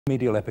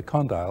medial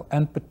epicondyle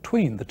and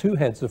between the two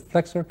heads of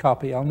flexor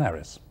carpi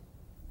ulnaris.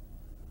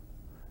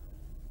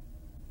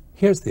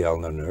 Here's the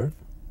ulnar nerve.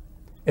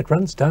 It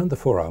runs down the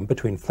forearm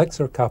between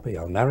flexor carpi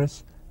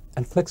ulnaris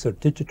and flexor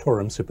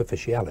digitorum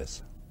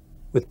superficialis,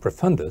 with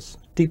profundus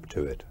deep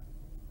to it.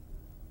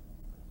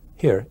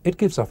 Here it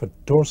gives off a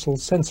dorsal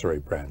sensory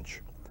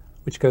branch,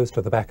 which goes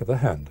to the back of the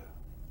hand.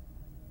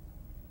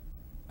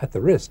 At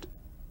the wrist,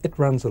 it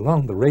runs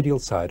along the radial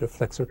side of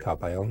flexor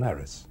carpi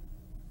ulnaris.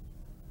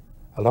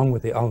 Along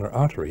with the ulnar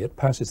artery, it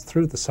passes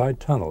through the side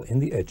tunnel in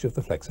the edge of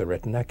the flexor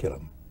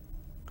retinaculum.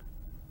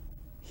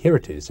 Here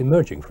it is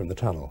emerging from the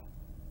tunnel.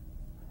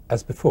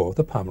 As before,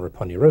 the palmar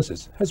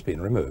aponeurosis has been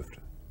removed.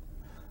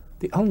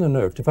 The ulnar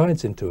nerve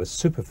divides into a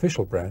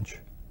superficial branch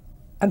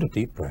and a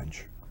deep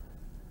branch.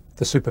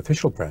 The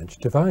superficial branch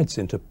divides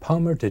into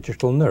palmar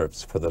digital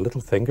nerves for the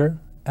little finger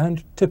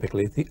and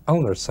typically the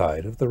ulnar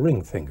side of the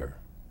ring finger.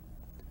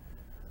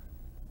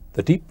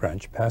 The deep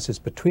branch passes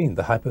between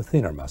the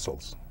hypothenar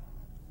muscles.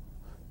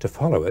 To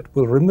follow it,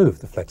 we'll remove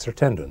the flexor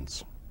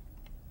tendons.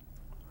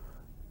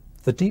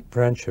 The deep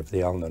branch of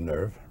the ulnar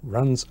nerve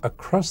runs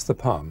across the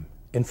palm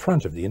in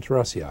front of the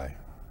interossei.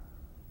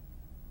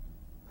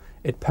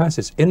 It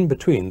passes in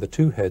between the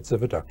two heads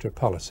of adductor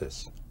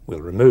pollicis.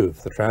 We'll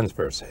remove the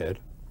transverse head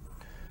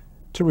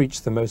to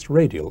reach the most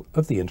radial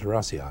of the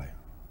interossei.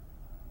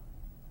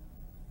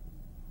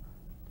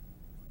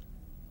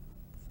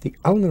 The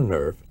ulnar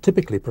nerve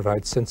typically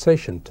provides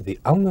sensation to the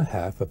ulnar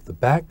half of the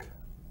back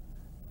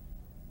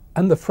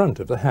and the front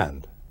of the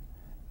hand,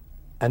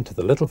 and to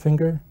the little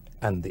finger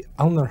and the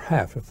ulnar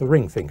half of the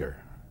ring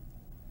finger.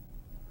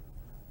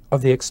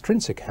 Of the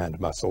extrinsic hand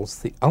muscles,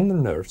 the ulnar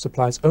nerve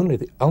supplies only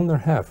the ulnar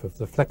half of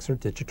the flexor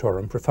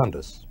digitorum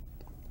profundus.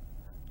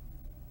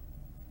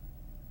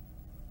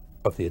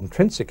 Of the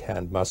intrinsic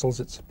hand muscles,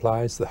 it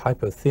supplies the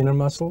hypothenar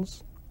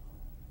muscles,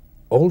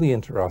 all the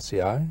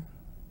interossei,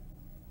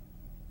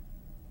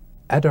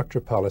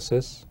 adductor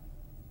pollicis,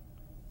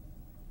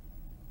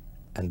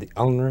 and the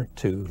ulnar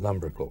two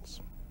lumbricals.